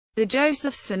The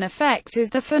Josephson effect is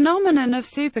the phenomenon of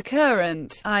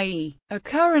supercurrent, i.e., a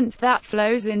current that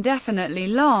flows indefinitely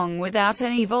long without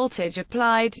any voltage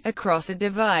applied, across a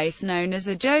device known as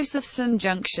a Josephson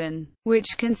junction,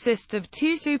 which consists of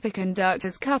two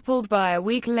superconductors coupled by a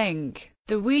weak link.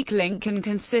 The weak link can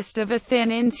consist of a thin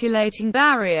insulating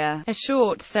barrier, a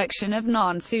short section of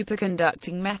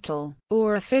non-superconducting metal,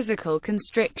 or a physical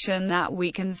constriction that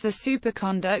weakens the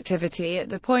superconductivity at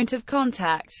the point of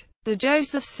contact. The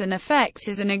Josephson effect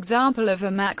is an example of a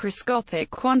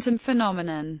macroscopic quantum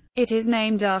phenomenon. It is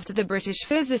named after the British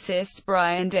physicist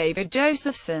Brian David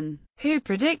Josephson, who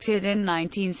predicted in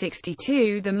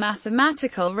 1962 the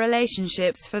mathematical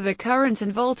relationships for the current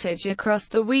and voltage across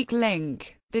the weak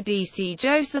link. The DC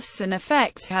Josephson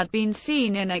effect had been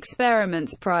seen in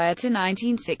experiments prior to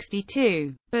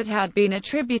 1962, but had been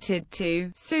attributed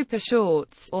to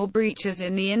supershorts, or breaches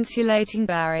in the insulating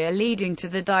barrier leading to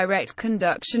the direct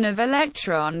conduction of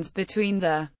electrons between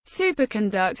the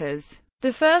superconductors.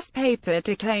 The first paper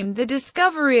to claim the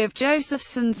discovery of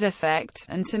Josephson's effect,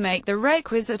 and to make the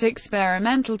requisite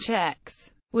experimental checks,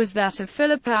 was that of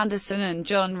Philip Anderson and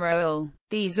John Rowell.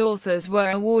 These authors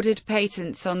were awarded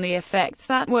patents on the effects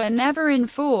that were never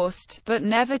enforced, but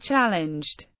never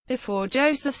challenged. Before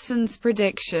Josephson's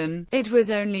prediction, it was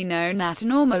only known that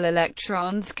normal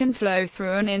electrons can flow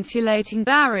through an insulating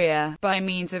barrier, by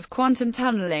means of quantum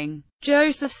tunneling.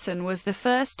 Josephson was the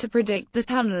first to predict the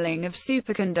tunneling of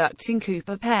superconducting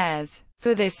Cooper pairs.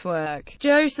 For this work,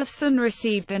 Josephson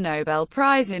received the Nobel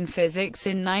Prize in Physics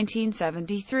in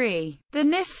 1973. The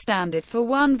NIS standard for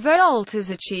 1 volt is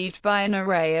achieved by an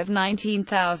array of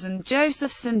 19,000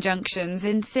 Josephson junctions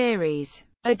in series.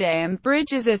 i.e.a.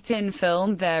 bridge is a thin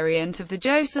film variant of the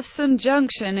Josephson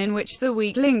junction in which the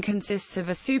weak link consists of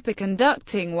a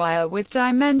superconducting wire with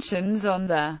dimensions on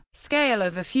the scale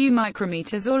of a few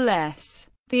micrometers or less.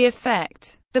 The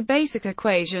effect. The basic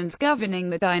equations governing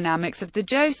the dynamics of the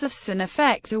Josephson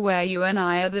effect are where U and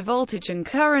I are the voltage and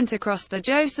current across the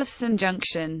Josephson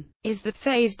junction, is the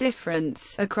phase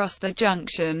difference across the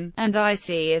junction, and IC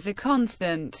is a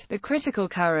constant, the critical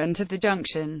current of the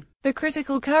junction. The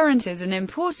critical current is an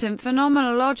important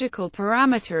phenomenological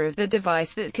parameter of the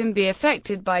device that can be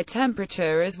affected by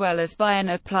temperature as well as by an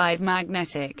applied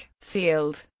magnetic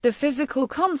field. The physical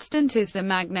constant is the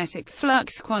magnetic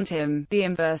flux quantum, the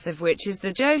inverse of which is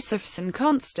the Josephson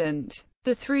constant.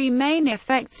 The three main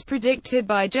effects predicted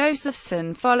by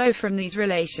Josephson follow from these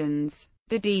relations.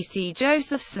 The DC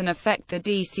Josephson effect. The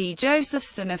DC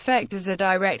Josephson effect is a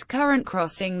direct current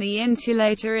crossing the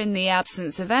insulator in the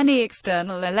absence of any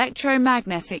external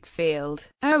electromagnetic field,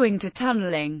 owing to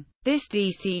tunneling. This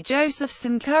DC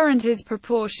Josephson current is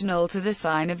proportional to the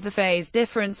sign of the phase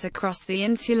difference across the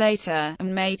insulator,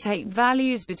 and may take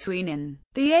values between in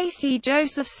the AC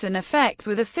Josephson effect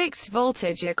with a fixed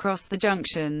voltage across the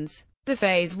junctions. The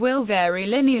phase will vary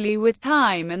linearly with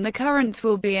time and the current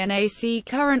will be an AC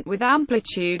current with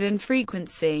amplitude and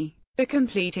frequency. The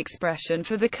complete expression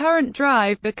for the current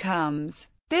drive becomes: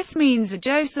 this means a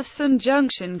Josephson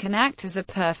junction can act as a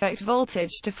perfect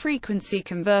voltage to frequency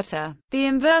converter. The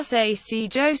inverse AC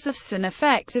Josephson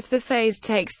effect. If the phase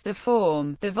takes the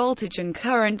form, the voltage and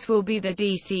current will be the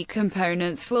DC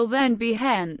components will then be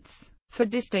hence. For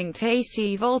distinct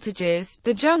AC voltages,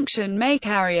 the junction may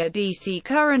carry a DC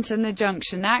current and the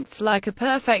junction acts like a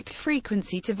perfect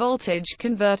frequency to voltage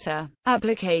converter.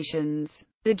 Applications.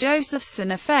 The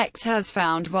Josephson effect has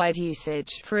found wide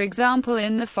usage, for example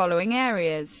in the following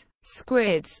areas: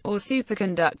 squids, or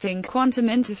superconducting quantum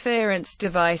interference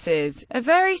devices, are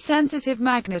very sensitive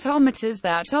magnetometers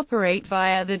that operate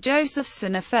via the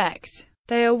Josephson effect.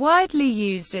 They are widely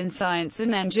used in science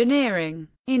and engineering.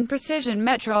 In precision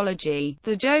metrology,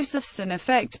 the Josephson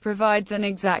effect provides an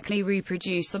exactly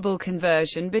reproducible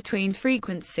conversion between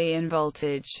frequency and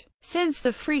voltage. Since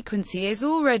the frequency is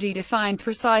already defined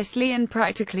precisely and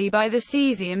practically by the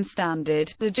cesium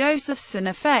standard, the Josephson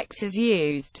effect is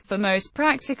used, for most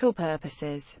practical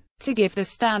purposes, to give the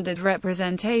standard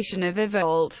representation of a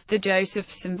volt, the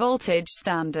Josephson voltage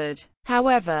standard.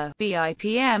 However,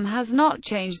 BIPM has not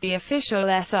changed the official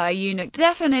SI unit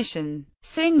definition.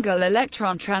 Single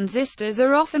electron transistors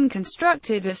are often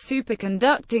constructed of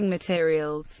superconducting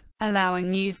materials,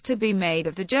 allowing use to be made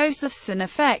of the Josephson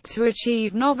effect to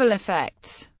achieve novel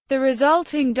effects. The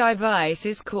resulting device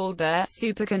is called a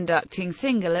superconducting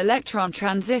single electron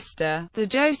transistor. The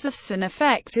Josephson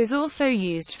effect is also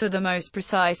used for the most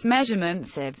precise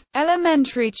measurements of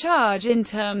elementary charge in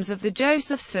terms of the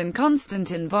Josephson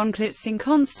constant and von Klitzing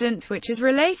constant, which is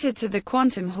related to the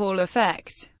quantum Hall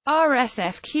effect.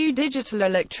 RSFQ digital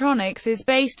electronics is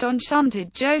based on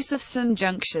shunted Josephson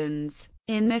junctions.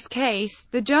 In this case,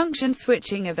 the junction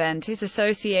switching event is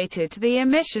associated to the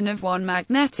emission of one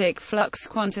magnetic flux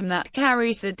quantum that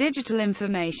carries the digital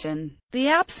information. The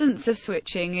absence of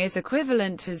switching is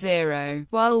equivalent to 0,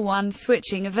 while one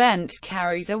switching event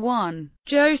carries a 1.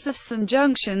 Josephson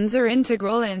junctions are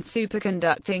integral in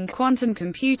superconducting quantum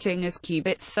computing as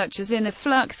qubits, such as in a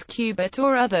flux qubit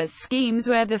or other schemes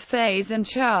where the phase and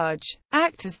charge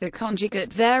act as the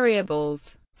conjugate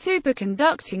variables.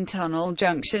 Superconducting tunnel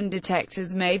junction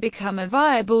detectors may become a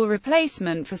viable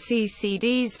replacement for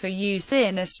CCDs for use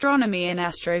in astronomy and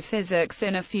astrophysics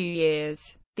in a few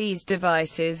years. These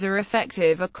devices are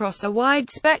effective across a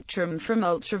wide spectrum from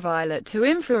ultraviolet to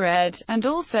infrared, and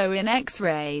also in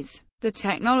X-rays. The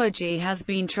technology has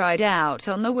been tried out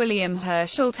on the William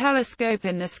Herschel telescope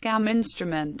in the SCAM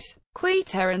instrument,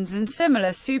 quaterns and similar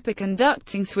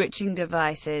superconducting switching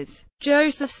devices.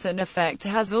 Josephson effect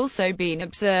has also been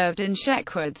observed in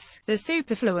Sheckwoods, the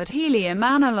superfluid helium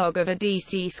analog of a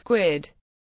DC squid.